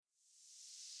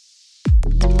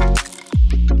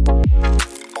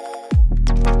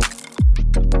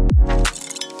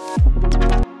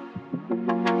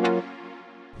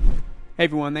Hey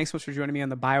everyone, thanks so much for joining me on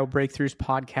the Bio Breakthroughs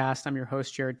podcast. I'm your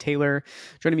host, Jared Taylor.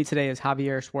 Joining me today is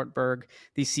Javier Szwarcberg,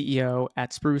 the CEO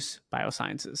at Spruce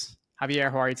Biosciences.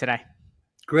 Javier, how are you today?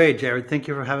 Great, Jared. Thank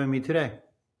you for having me today.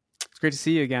 It's great to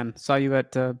see you again. Saw you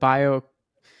at Bio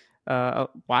a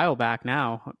while back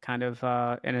now,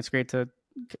 and it's great to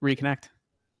reconnect.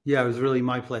 Yeah, it was really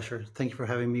my pleasure. Thank you for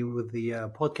having me with the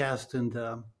podcast,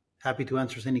 and happy to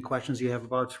answer any questions you have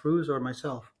about Spruce or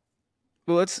myself.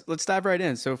 Well, let's dive right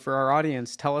in. So, for our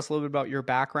audience, tell us a little bit about your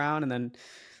background, and then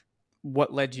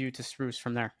what led you to Spruce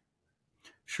from there.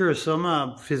 Sure. So I'm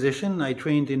a physician. I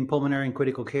trained in pulmonary and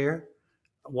critical care.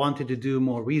 Wanted to do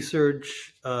more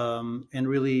research and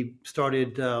really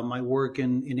started my work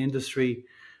in industry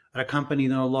at a company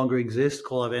that no longer exists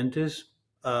called Aventis.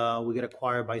 We got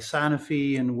acquired by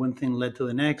Sanofi, and one thing led to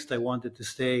the next. I wanted to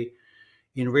stay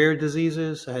in rare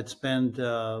diseases. I had spent,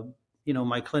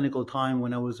 my clinical time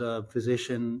when I was a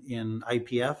physician in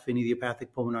IPF, in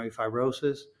idiopathic pulmonary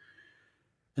fibrosis,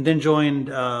 and then joined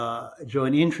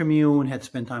Intramune. Had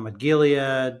spent time at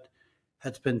Gilead,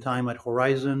 had spent time at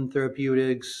Horizon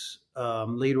Therapeutics.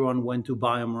 Later on, went to to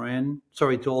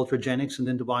Ultragenics, and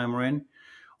then to BioMarin,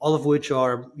 all of which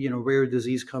are rare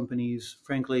disease companies.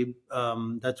 Frankly,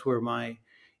 that's where my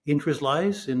interest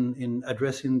lies in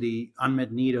addressing the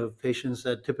unmet need of patients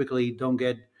that typically don't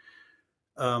get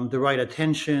the right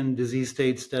attention, disease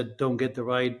states that don't get the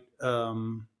right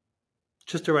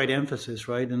just the right emphasis,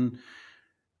 right?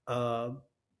 Uh,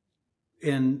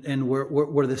 and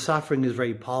where the suffering is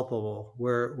very palpable,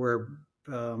 where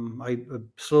I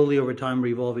slowly over time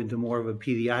evolve into more of a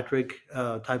pediatric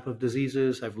type of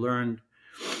diseases. I've learned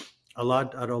a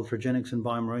lot at Ultragenics and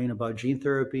BioMarin about gene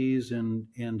therapies and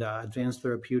advanced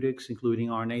therapeutics, including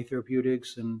RNA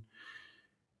therapeutics and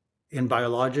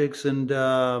biologics.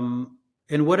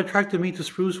 And what attracted me to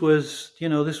Spruce was,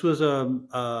 this was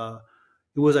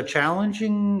it was a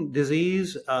challenging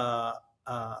disease, a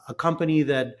company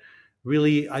that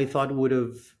really I thought would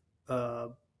have uh,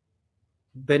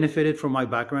 benefited from my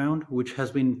background, which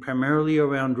has been primarily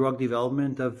around drug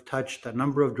development. I've touched a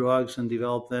number of drugs and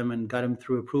developed them and got them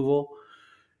through approval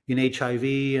in HIV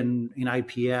and in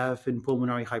IPF and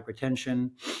pulmonary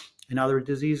hypertension and other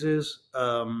diseases.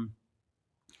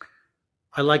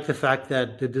 I like the fact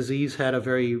that the disease had a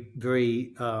very,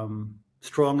 very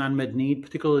strong unmet need,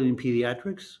 particularly in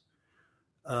pediatrics.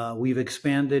 We've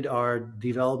expanded our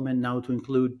development now to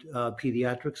include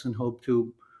pediatrics and hope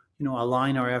to,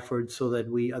 align our efforts so that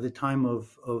we, at the time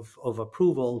of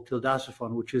approval,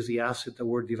 tildacerfont, which is the asset that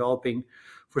we're developing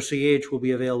for CAH, will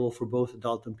be available for both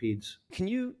adult and peds. Can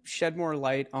you shed more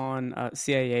light on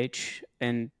CAH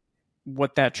and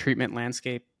what that treatment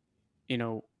landscape, you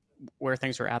know, where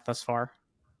things are at thus far?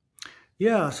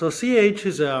 Yeah, so CAH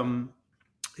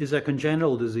is a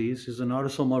congenital disease, is an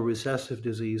autosomal recessive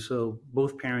disease. So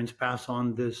both parents pass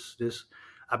on this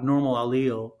abnormal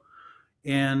allele,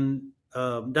 and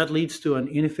that leads to an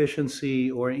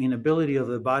inefficiency or inability of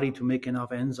the body to make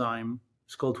enough enzyme.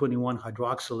 It's called 21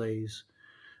 hydroxylase.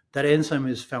 That enzyme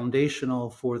is foundational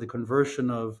for the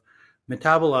conversion of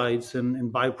metabolites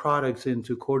and byproducts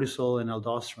into cortisol and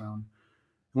aldosterone.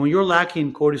 When you're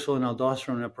lacking cortisol and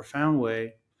aldosterone in a profound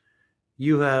way,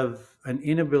 you have an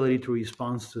inability to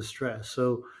respond to stress.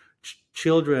 So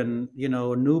children,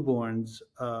 newborns,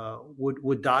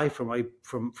 would die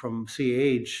from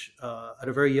CAH at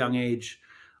a very young age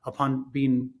upon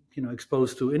being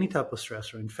exposed to any type of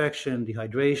stressor, infection,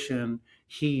 dehydration,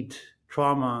 heat,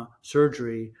 trauma,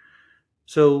 surgery.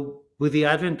 So with the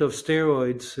advent of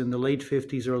steroids in the late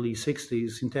 50s, early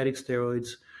 60s, synthetic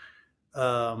steroids,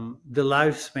 the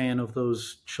lifespan of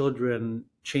those children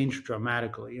changed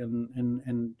dramatically. And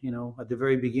at the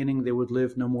very beginning, they would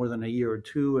live no more than a year or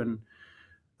two.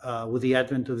 And with the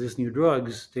advent of these new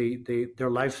drugs, their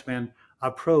lifespan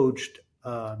approached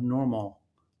normal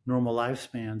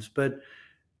lifespans. But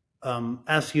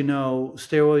as you know,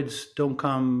 steroids don't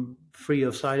come free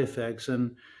of side effects,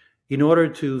 and in order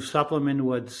to supplement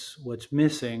what's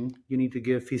missing, you need to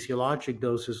give physiologic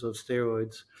doses of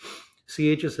steroids.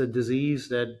 CH is a disease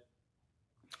that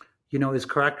is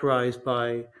characterized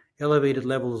by elevated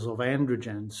levels of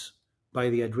androgens by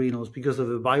the adrenals because of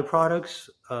the byproducts.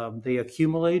 They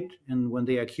accumulate, and when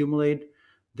they accumulate,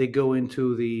 they go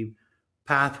into the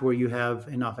path where you have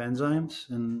enough enzymes,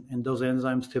 and those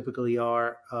enzymes typically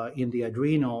are in the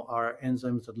adrenal are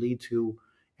enzymes that lead to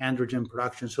androgen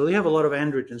production. So they have a lot of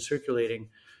androgen circulating.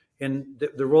 And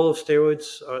the role of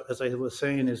steroids, as I was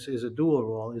saying, is a dual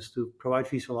role: is to provide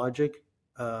physiologic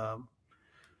uh,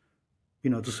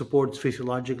 to support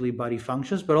physiologically body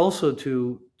functions, but also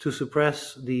to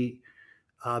suppress the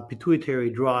pituitary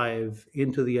drive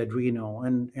into the adrenal,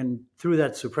 and through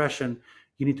that suppression,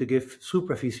 you need to give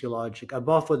supraphysiologic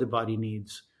above what the body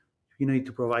needs. You need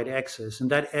to provide excess, and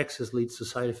that excess leads to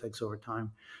side effects over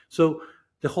time. So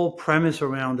the whole premise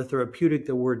around the therapeutic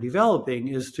that we're developing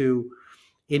is to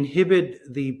inhibit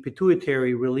the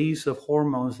pituitary release of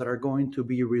hormones that are going to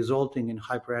be resulting in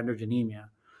hyperandrogenemia.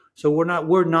 So we're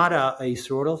not a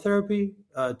steroidal therapy.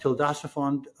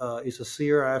 Tildacerfont is a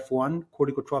CRF1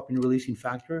 corticotropin releasing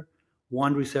factor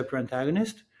 1 receptor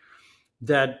antagonist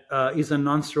that is a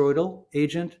non-steroidal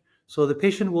agent. So the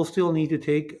patient will still need to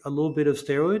take a little bit of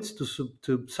steroids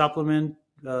to supplement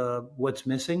what's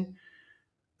missing,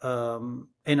 and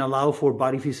allow for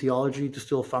body physiology to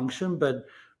still function. But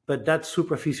that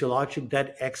supraphysiologic,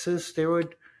 that excess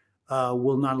steroid,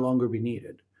 will not longer be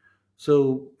needed.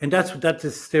 So, and that's a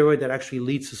steroid that actually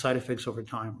leads to side effects over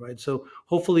time, right? So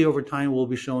hopefully over time we'll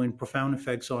be showing profound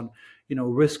effects on,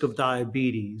 risk of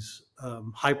diabetes,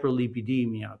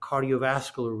 hyperlipidemia,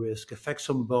 cardiovascular risk, effects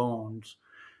on bones,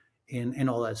 and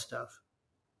all that stuff.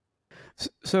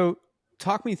 So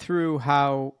talk me through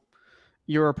how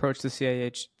your approach to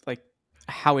CAH, like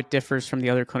how it differs from the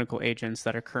other clinical agents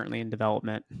that are currently in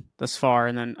development thus far.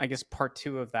 And then I guess part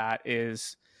two of that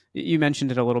is, you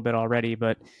mentioned it a little bit already,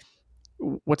 but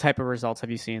what type of results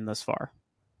have you seen thus far?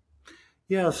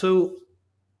 Yeah, so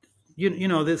the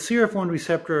CRF1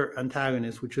 receptor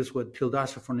antagonist, which is what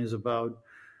tildacerfont is about,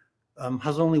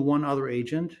 has only one other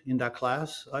agent in that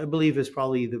class. I believe is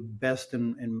probably the best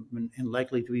and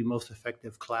likely to be most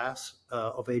effective class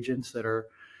of agents that are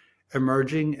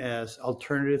emerging as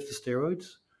alternatives to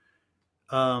steroids.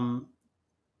 Um,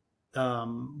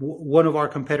 One of our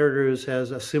competitors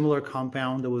has a similar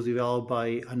compound that was developed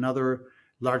by another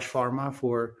large pharma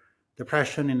for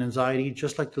depression and anxiety,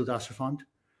 just like tildacerfont.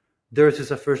 Theirs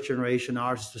is a first generation,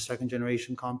 ours is the second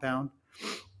generation compound.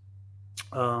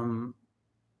 Um,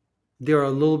 they're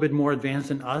a little bit more advanced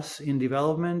than us in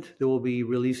development. They will be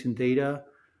releasing data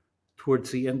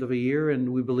towards the end of the year,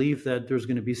 and we believe that there's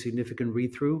going to be significant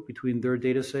read-through between their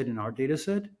data set and our data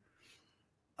set.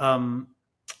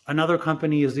 Another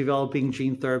company is developing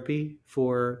gene therapy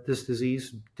for this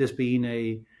disease, this being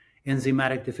a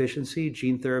enzymatic deficiency,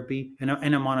 gene therapy, and a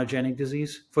monogenic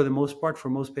disease. For the most part, for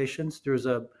most patients, there's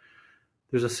a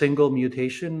single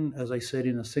mutation, as I said,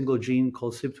 in a single gene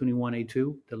called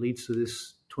CYP21A2 that leads to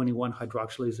this 21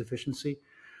 hydroxylase deficiency.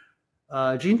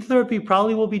 Gene therapy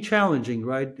probably will be challenging,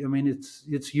 right? I mean,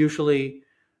 it's usually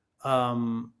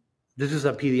this is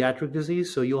a pediatric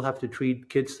disease, so you'll have to treat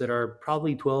kids that are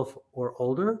probably 12 or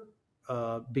older,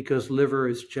 because liver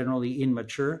is generally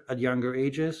immature at younger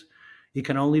ages. It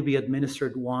can only be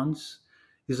administered once.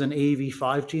 It's an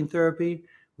AAV5 gene therapy,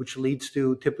 which leads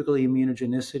to typically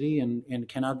immunogenicity and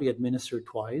cannot be administered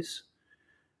twice.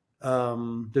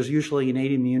 There's usually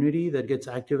innate immunity that gets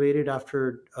activated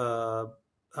after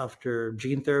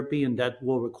gene therapy, and that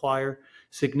will require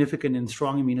significant and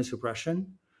strong immunosuppression,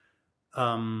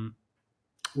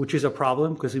 which is a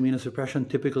problem because immunosuppression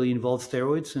typically involves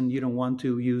steroids, and you don't want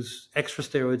to use extra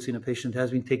steroids in a patient that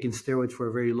has been taking steroids for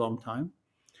a very long time.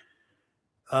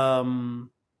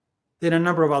 Then a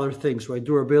number of other things, right?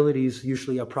 Durability is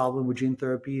usually a problem with gene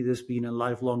therapy, this being a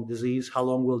lifelong disease. How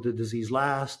long will the disease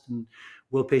last? And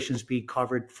will patients be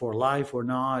covered for life or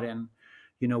not? And,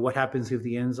 what happens if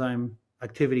the enzyme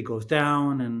activity goes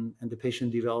down and the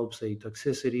patient develops a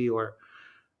toxicity or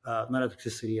not a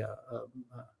toxicity,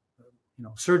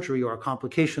 surgery or a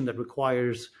complication that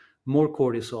requires more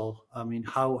cortisol? I mean,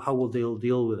 how will they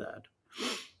deal with that?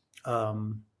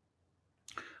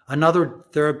 Another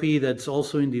therapy that's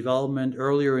also in development,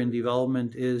 earlier in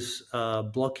development, is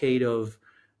blockade of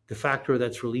the factor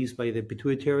that's released by the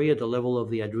pituitary at the level of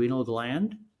the adrenal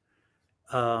gland.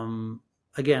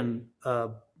 Again,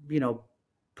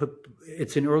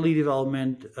 it's in early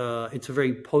development. It's a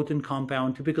very potent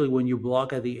compound. Typically, when you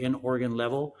block at the end organ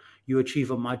level, you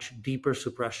achieve a much deeper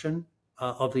suppression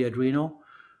of the adrenal.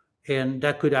 And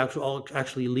that could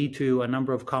actually lead to a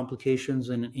number of complications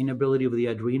and an inability of the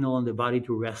adrenal and the body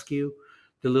to rescue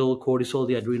the little cortisol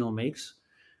the adrenal makes.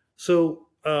 So,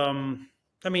 I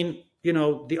mean,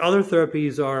 the other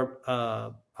therapies are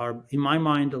in my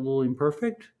mind a little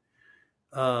imperfect,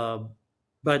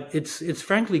 but it's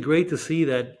frankly great to see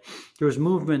that there's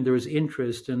movement, there's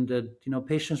interest, and that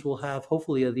patients will have,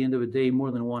 hopefully at the end of the day, more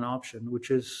than one option,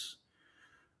 which is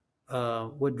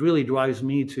what really drives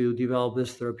me to develop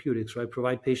this therapeutics, right?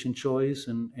 Provide patient choice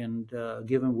and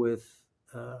give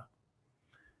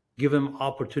them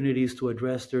opportunities to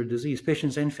address their disease,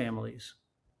 patients and families.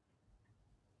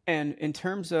 And in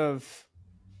terms of,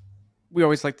 we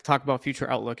always like to talk about future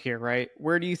outlook here, right?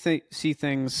 Where do you see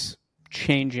things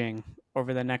changing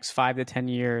over the next 5 to 10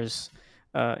 years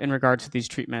in regards to these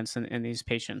treatments and these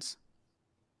patients?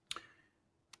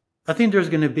 I think there's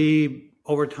going to be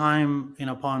over time, and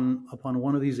upon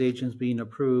one of these agents being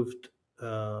approved,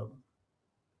 uh,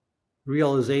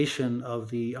 realization of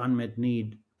the unmet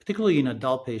need, particularly in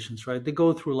adult patients. Right, they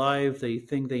go through life, they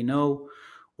think they know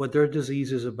what their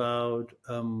disease is about,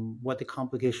 what the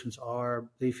complications are.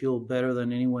 They feel better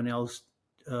than anyone else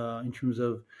in terms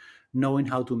of knowing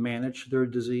how to manage their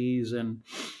disease,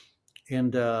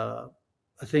 and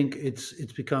I think it's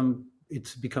become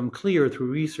clear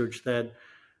through research that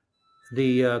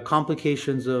the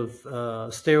complications of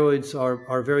steroids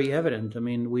are very evident. I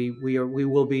mean, we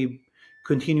will be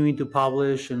continuing to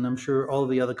publish, and I'm sure all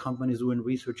the other companies doing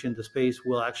research in the space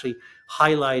will actually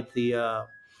highlight the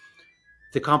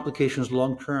complications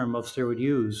long term of steroid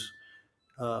use,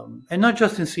 and not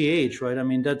just in CAH, right? I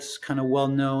mean, that's kind of well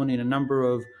known in a number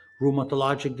of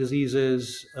rheumatologic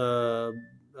diseases,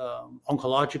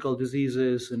 oncological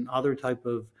diseases, and other type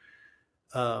of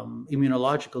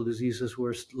immunological diseases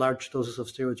where large doses of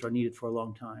steroids are needed for a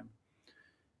long time.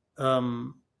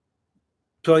 Um,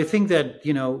 so I think that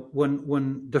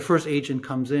when the first agent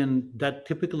comes in, that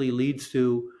typically leads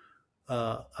to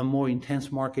a more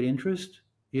intense market interest.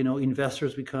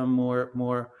 Investors become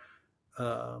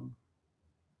um,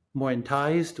 more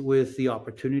enticed with the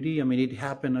opportunity. I mean, it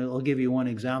happened. I'll give you one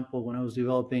example. When I was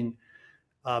developing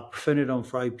pirfenidone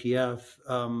for IPF,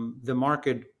 the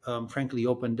market frankly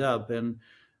opened up, and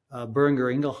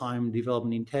Boehringer Ingelheim developed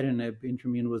nintedanib.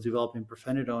 Intermune was developing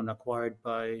pirfenidone, acquired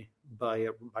by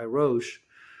Roche,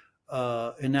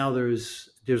 and now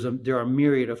there are a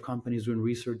myriad of companies doing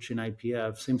research in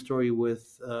IPF. Same story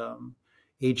with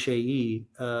HAE,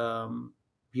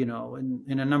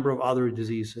 and a number of other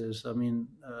diseases. I mean,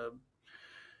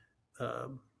 uh,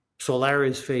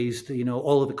 Solaris faced,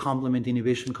 all of the complement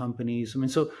inhibition companies. I mean,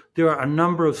 so there are a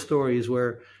number of stories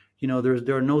where,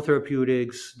 there are no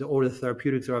therapeutics, or the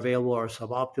therapeutics that are available are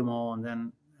suboptimal, and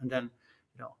then,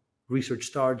 research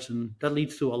starts, and that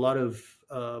leads to a lot of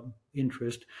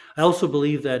interest. I also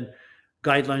believe that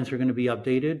guidelines are going to be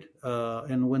updated,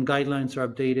 and when guidelines are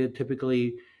updated,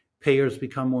 typically payers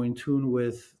become more in tune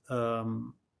with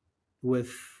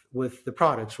with the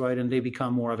products, right? And they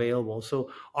become more available. So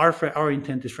our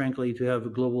intent is frankly to have a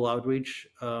global outreach.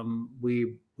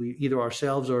 We either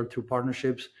ourselves or through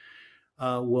partnerships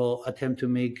will attempt to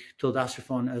make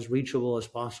tildacerfont as reachable as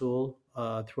possible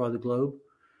throughout the globe,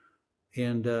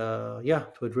 and to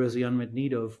address the unmet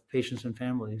need of patients and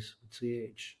families with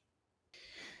CAH.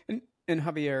 And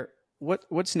Javier,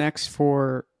 what's next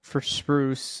for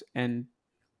Spruce? And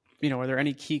are there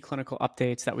any key clinical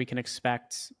updates that we can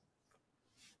expect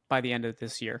by the end of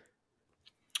this year?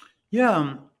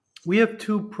 Yeah, we have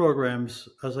two programs.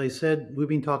 As I said, we've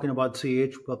been talking about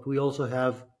CAH, but we also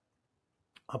have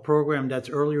a program that's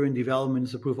earlier in development.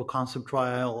 Is a proof of concept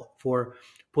trial for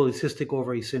polycystic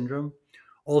ovary syndrome,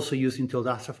 also using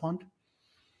tildacerfont.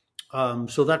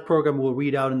 So that program will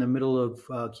read out in the middle of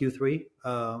Q3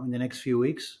 in the next few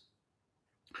weeks.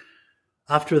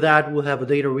 After that, we'll have a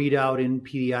data readout in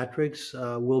pediatrics.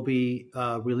 We'll be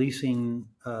releasing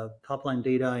top-line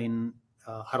data in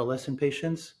adolescent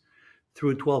patients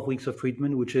through 12 weeks of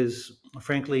treatment, which is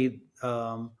frankly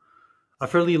a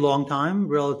fairly long time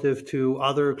relative to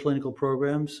other clinical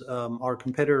programs. Our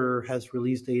competitor has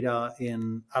released data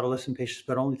in adolescent patients,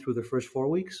 but only through the first 4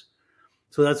 weeks.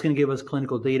 So that's going to give us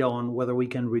clinical data on whether we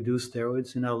can reduce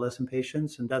steroids in adolescent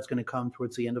patients, and that's going to come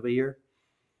towards the end of the year.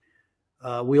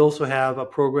 We also have a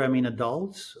program in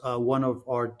adults. One of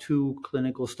our two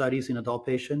clinical studies in adult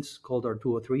patients, called our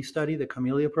 203 study, the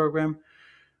Camellia program.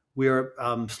 We are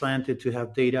slanted to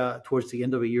have data towards the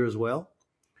end of the year as well.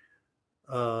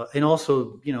 And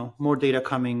also, more data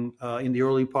coming in the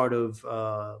early part of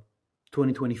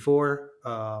 2024,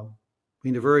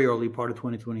 in the very early part of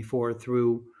 2024,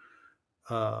 through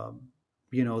the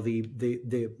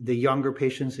younger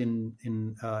patients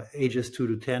in ages 2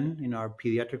 to 10 in our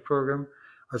pediatric program,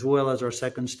 as well as our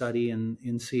second study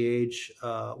in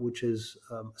CAH, which is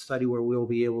a study where we'll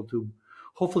be able to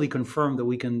hopefully confirm that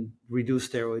we can reduce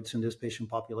steroids in this patient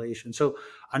population. So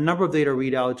a number of data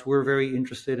readouts. We're very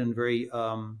interested and very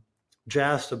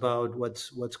jazzed about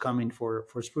what's coming for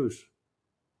Spruce.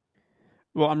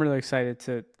 Well, I'm really excited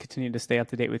to continue to stay up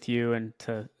to date with you and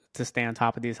to stay on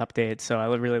top of these updates. So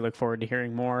I really look forward to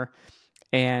hearing more.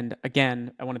 And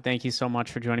again, I want to thank you so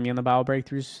much for joining me on the Bio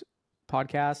Breakthroughs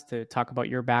podcast to talk about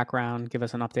your background, give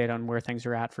us an update on where things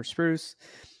are at for Spruce.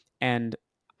 And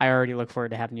I already look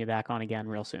forward to having you back on again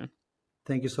real soon.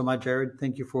 Thank you so much, Jared.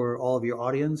 Thank you for all of your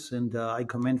audience, and I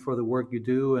commend for the work you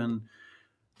do, and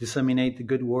disseminate the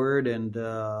good word and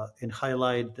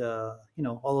highlight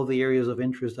all of the areas of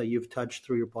interest that you've touched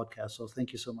through your podcast. So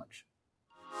thank you so much.